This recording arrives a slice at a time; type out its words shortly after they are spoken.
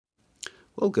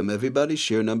Welcome everybody,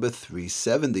 share number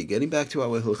 370. Getting back to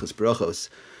our Hilchas Brachos.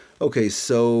 Okay,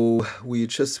 so we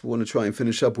just want to try and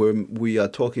finish up where we are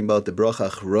talking about the bracha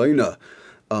achroina,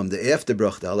 the after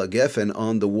bracha, the halagefen,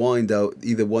 on the wine that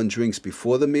either one drinks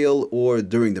before the meal or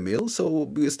during the meal. So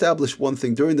we establish one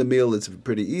thing during the meal. It's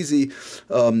pretty easy.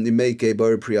 You make a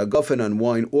bar pri hagafen on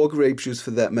wine or grape juice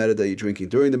for that matter that you're drinking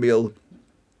during the meal.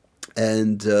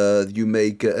 And you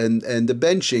make and the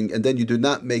benching, and then you do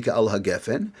not make al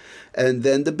hagefen, and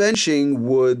then the benching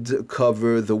would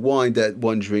cover the wine that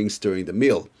one drinks during the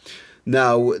meal.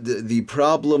 Now the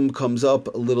problem comes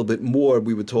up a little bit more.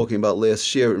 We were talking about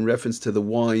last year in reference to the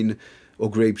wine or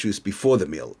grape juice before the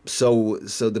meal. So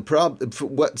the problem,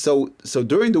 so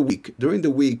during the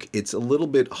week it's a little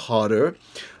bit harder.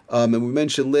 And we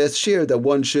mentioned last year that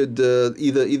one should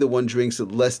either one drinks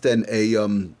less than a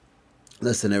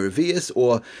revius,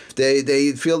 or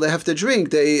they feel they have to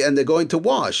drink, they're going to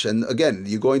wash. And again,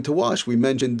 you're going to wash. We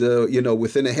mentioned,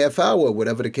 within a half hour,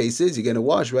 whatever the case is, you're going to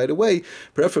wash right away.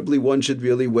 Preferably, one should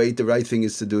really wait. The right thing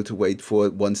is to wait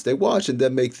for once they wash and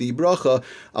then make the bracha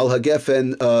al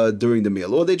hagefen during the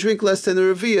meal. Or they drink less than a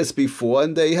revius before,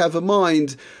 and they have a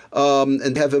mind.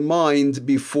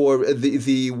 Before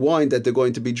the wine that they're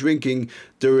going to be drinking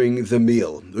during the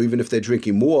meal, or even if they're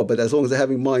drinking more, but as long as they're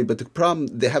having mind. But the problem,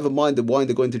 they have in mind the wine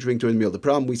they're going to drink during the meal. The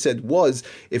problem we said was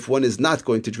if one is not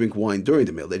going to drink wine during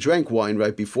the meal. They drank wine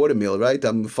right before the meal, right?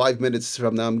 5 minutes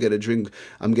from now I'm going to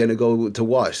go to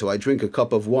wash. So I drink a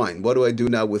cup of wine. What do I do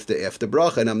now with the after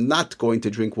bracha? And I'm not going to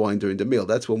drink wine during the meal.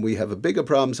 That's when we have a bigger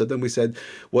problem. So then we said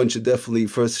one should definitely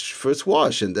first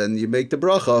wash, and then you make the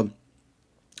bracha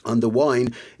on the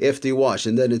wine after you wash,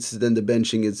 and then the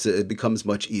benching it becomes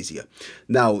much easier.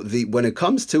 Now when it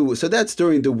comes to, so that's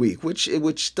during the week,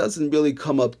 which doesn't really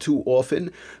come up too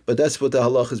often, but that's what the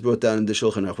halach is brought down in the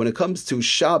Shulchan Aruch. When it comes to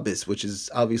Shabbos, which is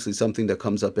obviously something that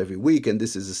comes up every week, and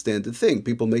this is a standard thing,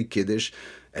 people make kiddish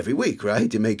every week,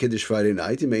 right? You make kiddish Friday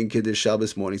night, you make kiddish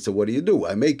Shabbos morning. So what do?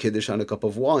 I make kiddish on a cup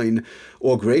of wine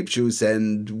or grape juice,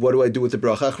 and what do I do with the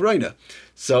bracha achroina?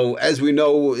 So as we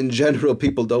know, in general,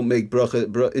 people don't make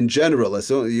bracha in general.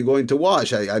 So you're going to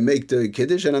wash. I make the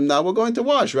kiddish, and we're going to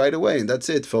wash right away, and that's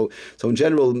it. So in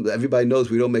general, everybody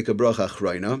knows we don't make a bracha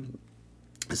achroina.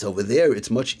 So over there,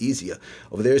 it's much easier.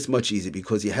 Over there, it's much easier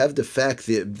because you have the fact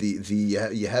that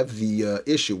you have the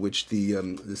issue which the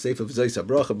Sefer of Zayis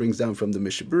Bracha brings down from the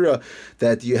Mishabura,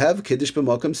 that you have kiddush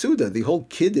b'makam suda. The whole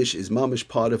kiddush is mamish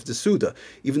part of the suda.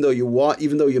 Even though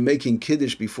you're making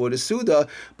kiddush before the suda,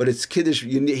 but it's kiddush.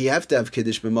 You have to have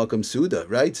kiddush b'makam suda,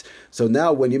 right? So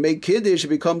now when you make kiddush, it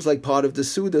becomes like part of the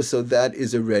suda. So that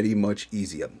is already much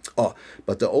easier.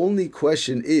 But the only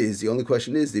question is the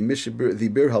Mishabura, the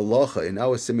Bir Halacha in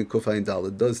our Siman Kufayin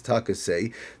Daled does Taka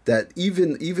say that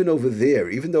even over there,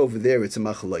 even though over there it's a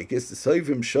machlokes, the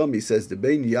Seivim Shami says the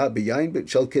bein yayin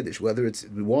shel kiddush, whether it's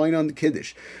wine on the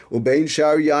kiddush, or bein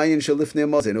shar yayin shel lifnei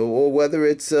mazin, or whether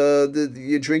it's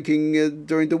you're drinking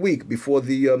during the week before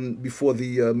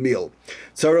the meal.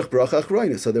 Tzarich bracha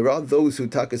achroina. So there are those who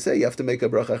Taka say you have to make a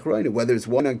bracha achroina, whether it's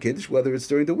wine on kiddush, whether it's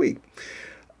during the week.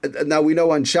 Now we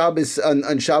know on Shabbos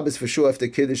for sure after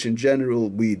Kiddush in general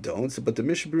we don't, but the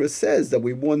Mishabura says that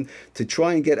we want to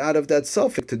try and get out of that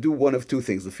suffix to do one of two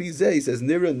things. Lefi Zeh, he says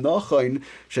Nira Nachain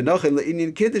Shenachain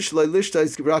Le'inyan Kiddush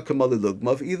Le'lishtais Rak Mali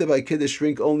Lugmav, either by Kiddush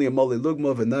drink only a Mali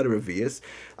Lugmav and not a Revius,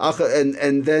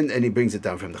 and he brings it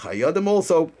down from the Chayadim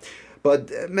also.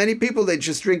 But many people, they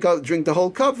just drink the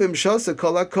whole cup. So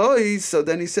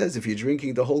then he says, if you're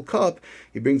drinking the whole cup,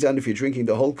 he brings down, if you're drinking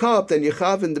the whole cup, then you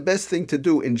have, and the best thing to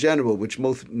do in general, which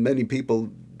many people,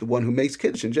 the one who makes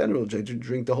kiddush in general, they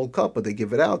drink the whole cup, but they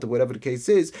give it out, or whatever the case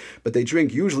is. But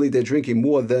usually they're drinking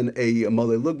more than a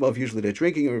malei lugmav. Usually they're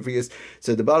drinking a revius.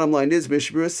 So the bottom line is,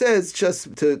 Mishabura says,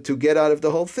 just to get out of the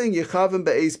whole thing, yechavim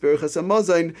be'eis berachas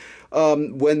hamazayin.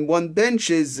 When one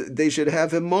benches, they should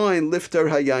have in mind lifter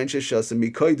hayayin sheshasem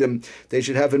mikodim. They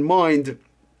should have in mind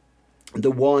the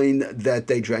wine that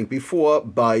they drank before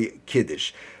by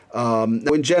kiddush. Now,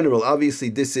 in general, obviously,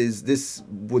 this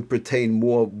would pertain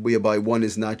more whereby one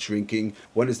is not drinking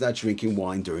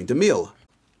wine during the meal.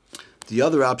 The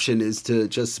other option is to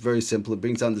just very simple. It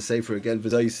brings on the sefer again,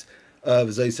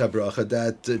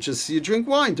 that just you drink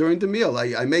wine during the meal.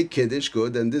 I make kiddush,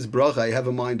 good, and this bracha I have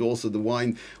in mind also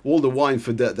all the wine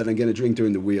for that I'm going to drink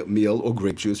during the meal, or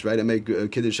grape juice, right? I make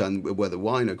kiddush on whether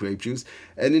wine or grape juice,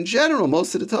 and in general,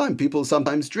 most of the time, people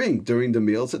sometimes drink during the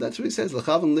meal, so that's what he says.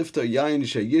 L'chavim lifter yayin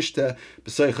sheyishta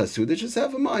b'soicha suda. Just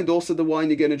have in mind also the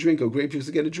wine you're going to drink or grape juice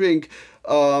you're going to drink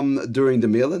during the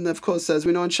meal, and of course, as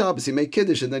we know on Shabbos, you make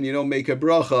kiddush, and then you don't make a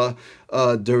bracha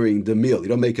during the meal. You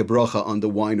don't make a bracha on the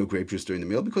wine or grape juice during the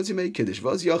meal because you made kiddush.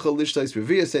 Vaz yachal lishtais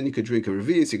revius, and you could drink a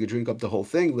revius, you could drink up the whole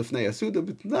thing. Lifnei asuda,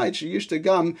 but tonight yishta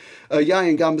gam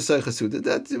yayin gam b'seich asuda.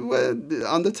 That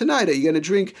on the tonight you're going to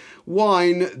drink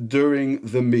wine during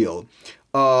the meal.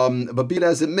 But be it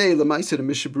as it may, Lamaisa the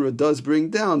Mishnah Berurah does bring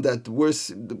down that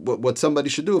what somebody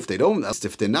should do if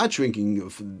they're not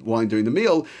drinking wine during the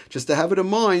meal, just to have it in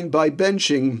mind by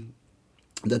benching,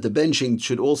 that the benching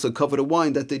should also cover the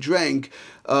wine that they drank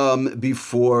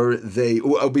before they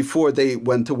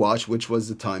went to wash, which was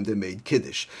the time they made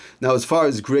kiddush. Now, as far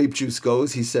as grape juice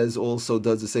goes, he says also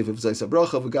does the sefer v'zayis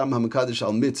brocha v'gam hamakadosh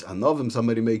al mitz anovim.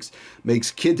 Somebody makes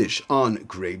kiddush on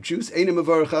grape juice. Einim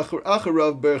mevarach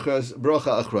acharav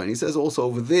brocha achrani. He says also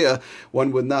over there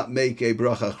one would not make a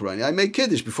brocha achrani. I make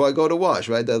kiddush before I go to wash,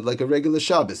 right? Like a regular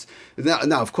Shabbos.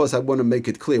 Now, of course, I want to make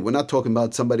it clear. We're not talking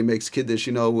about somebody makes kiddush,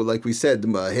 like we said,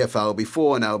 a half hour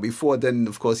before, an hour before. Then,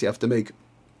 of course, you have to make.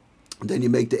 Then you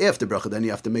make the after bracha. Then you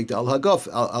have to make the al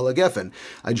hagefen.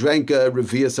 I drank a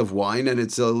revius of wine, and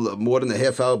it's more than a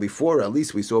half hour before. At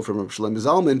least we saw from Rav Shlomo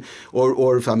Zalman.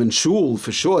 Or if I'm in shul,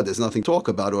 for sure, there's nothing to talk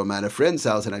about. Or I'm at a friend's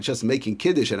house, and I'm just making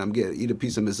kiddush, and I'm going to eat a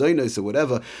piece of mezainos or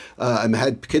whatever. I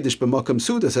had kiddush b'makam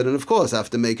suda. So then, of course, I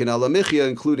have to make an al michya,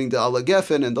 including the al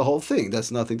hagefen and the whole thing. That's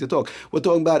nothing to talk. We're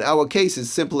talking about our case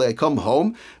is simply I come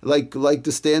home, like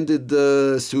the standard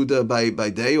suda by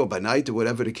day or by night or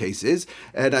whatever the case is,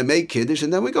 and I make kiddush,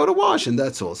 and then we go to wash, and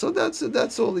that's all. So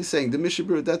that's all he's saying. The Mishnah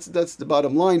Berurah, that's the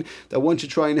bottom line, that one should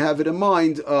try and have it in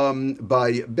mind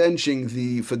by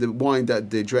benching for the wine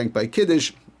that they drank by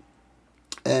kiddush,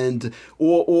 and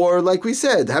or like we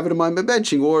said, have it in mind by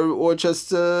benching, or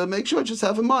just make sure, just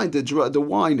have in mind the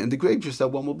wine and the grape juice that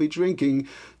one will be drinking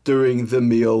during the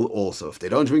meal also. If they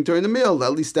don't drink during the meal,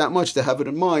 at least that much to have it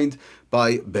in mind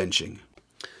by benching.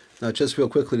 Now, just real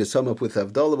quickly to sum up with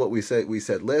Havdalah, what we said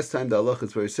last time, the halacha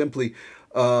is very simply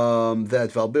that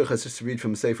Valbirchas, just to read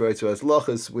from Sefer Eitzuras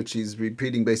Lachas, which he's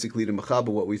repeating basically the Mechaba,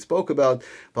 what we spoke about.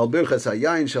 Valbirchas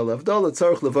hayayin shel Havdalah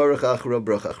tzarich levarach achra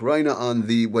bracha achreina.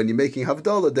 When you're making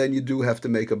Havdalah, then you do have to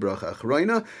make a bracha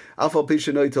achreina. Afal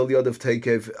pishanoi tol yodav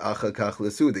tekev achakach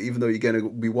lesuda. Even though you're going to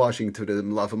be washing to the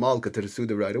Melava Malka, to the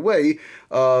Suda right away,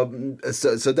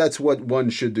 so that's what one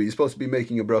should do. You're supposed to be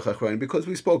making a bracha achreina, because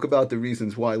we spoke about the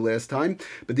reasons why last time.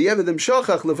 But the evidem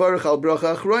shachach levarach al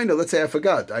bracha achreina. Let's say I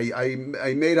forgot.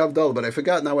 I made Havdalah, but I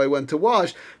forgot. Now I went to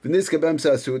wash.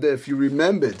 If you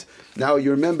remembered, now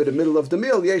you remember the middle of the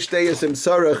meal. Yesh deyasim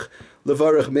sarach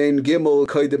levarach mein gimel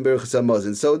koydem berachas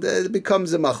hamazon. So it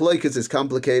becomes a machlokes. It's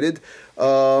complicated.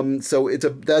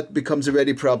 That becomes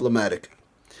already problematic.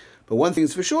 But one thing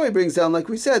is for sure, he brings down, like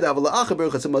we said,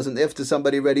 after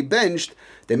somebody already benched,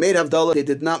 they made Havdalah, they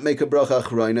did not make a bracha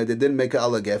achreina, they didn't make a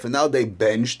alagef, and now they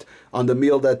benched on the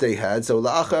meal that they had. So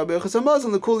then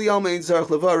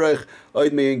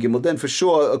for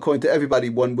sure, according to everybody,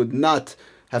 one would not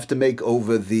have to make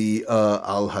over the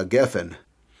al hagefen.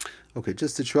 Okay,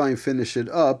 just to try and finish it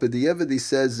up, the Yevedi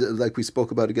says, like we spoke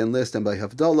about again last time by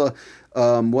Havdalah,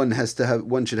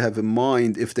 one should have in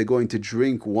mind, if they're going to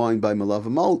drink wine by Melava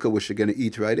Malka, which they're going to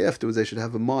eat right afterwards, they should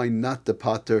have in mind not to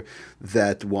pater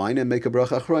that wine and make a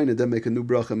bracha achrein, and then make a new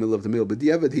bracha in the middle of the meal. But the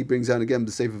Yeved, he brings down again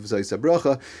the sefer v'zayis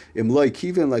bracha im loy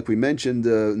kiven, like we mentioned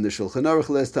in the Shulchan Aruch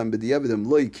last time. But the Yeved im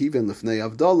loy kiven lefnei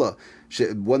Havdalah.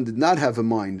 One did not have in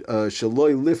mind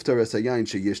shaloi lifter es hayayin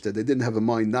sheyishta. They didn't have in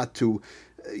mind not to.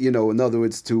 In other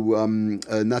words, to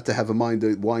not to have in mind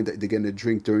the wine that they're going to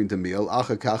drink during the meal.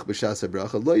 Then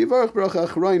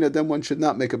one should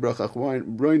not make a bracha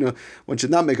achreina. One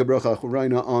should not make a bracha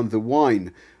achreina on the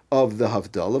wine of the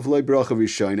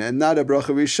Havdalah, and not a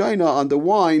bracha rishayna on the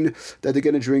wine that they're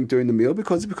going to drink during the meal,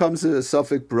 because it becomes a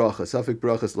suffix bracha. Suffix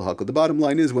bracha is lahakol. The bottom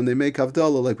line is, when they make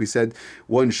Havdalah, like we said,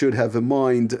 one should have in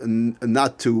mind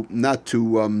not to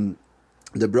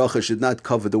the bracha should not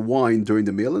cover the wine during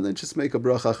the meal, and then just make a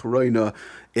bracha achreina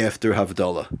after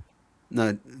Havdalah.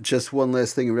 Now, just one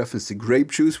last thing in reference to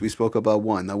grape juice. We spoke about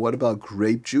wine. Now, what about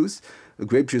grape juice?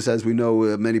 Grape juice, as we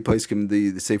know, many poskim,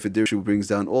 the Sefer Dirshu brings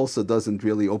down, also doesn't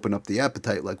really open up the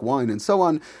appetite like wine and so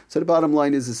on. So the bottom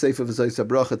line is, the Sefer V'zayis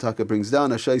Bracha Taka brings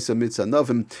down, Ashaysa Mitzah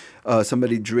Novim,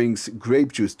 somebody drinks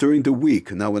grape juice during the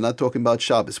week. Now, we're not talking about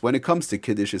Shabbos. When it comes to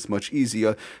Kiddush, it's much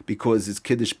easier because it's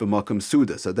Kiddush b'makam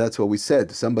suda. So that's what we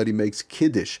said. Somebody makes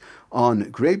Kiddush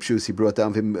on grape juice. He brought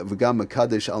down v'gam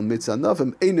kaddish al mitzah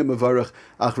novim einem mevarach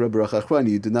achra bracha achreina.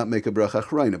 You do not make a bracha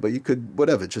achreina, but you could,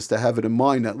 whatever, just to have it in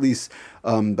mind, at least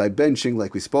by benching,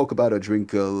 like we spoke about, or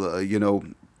drink,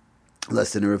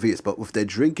 less than a revius. But if they're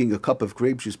drinking a cup of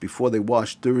grape juice before they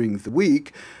wash during the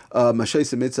week, and it's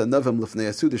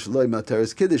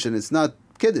not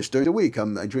kiddish during the week.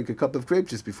 I drink a cup of grape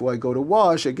juice before I go to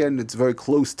wash. Again, it's very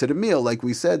close to the meal, like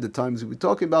we said, the times we were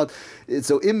talking about.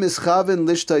 So im mischaven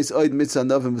lishtais oid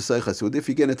mitzanavim v'seichasud. If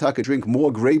you're going to drink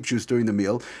more grape juice during the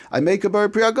meal, I make a bar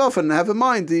priagofen and have in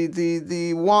mind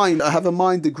the wine. I have in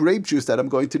mind the grape juice that I'm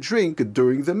going to drink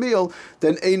during the meal.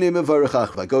 Then einim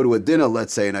mevarachach. If I go to a dinner,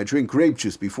 let's say, and I drink grape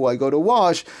juice before I go to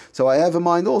wash, so I have in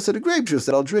mind also the grape juice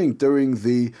that I'll drink during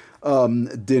the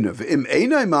dinner. But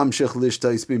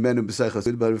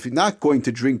if you're not going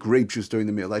to drink grape juice during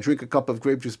the meal, I drink a cup of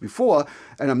grape juice before,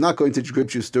 and I'm not going to drink grape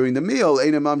juice during the meal,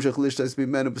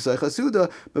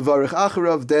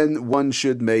 then one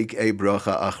should make a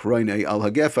bracha achroine al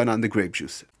hagefan on the grape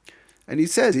juice. And he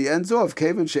says, he ends off,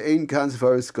 because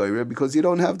you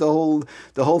don't have the whole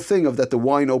thing of that the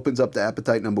wine opens up the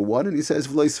appetite, number one. And he says,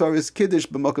 kiddish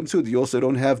b'makam suda. You also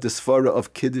don't have the svara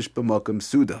of kiddish b'makam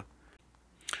suda.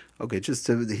 Okay,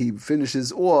 he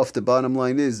finishes off, the bottom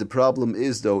line is, the problem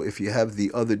is, though, if you have the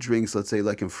other drinks, let's say,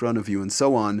 like in front of you and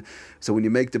so on, so when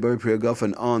you make the bar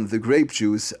priagofen on the grape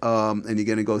juice, and you're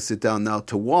going to go sit down now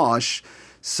to wash,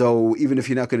 so even if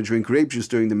you're not going to drink grape juice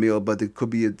during the meal, but it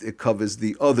could be it covers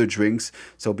the other drinks,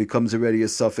 so it becomes already a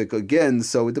suffix again.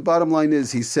 So the bottom line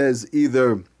is, he says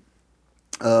either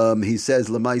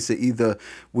lemaisa, either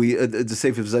the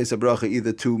sefer zayis bracha,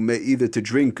 either to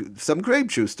drink some grape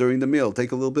juice during the meal,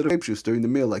 take a little bit of grape juice during the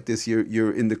meal, like this,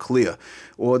 you're in the clear.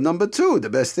 Or number two, the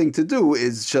best thing to do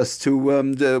is just to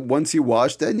once you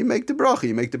wash, then you make the bracha,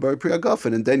 you make the bar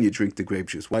priagofen, and then you drink the grape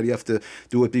juice. Why do you have to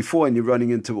do it before? And you're running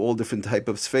into all different type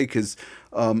of sfeikas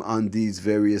on these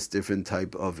various different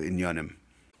type of inyanim.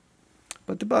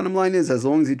 But the bottom line is, as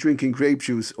long as you're drinking grape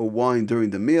juice or wine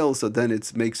during the meal, so then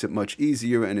it makes it much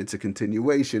easier, and it's a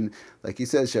continuation. Like he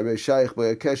says, it's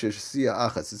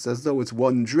as though it's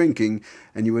one drinking,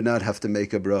 and you would not have to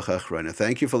make a bracha achrona.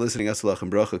 Thank you for listening. Aslach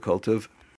and bracha, Kol Tov.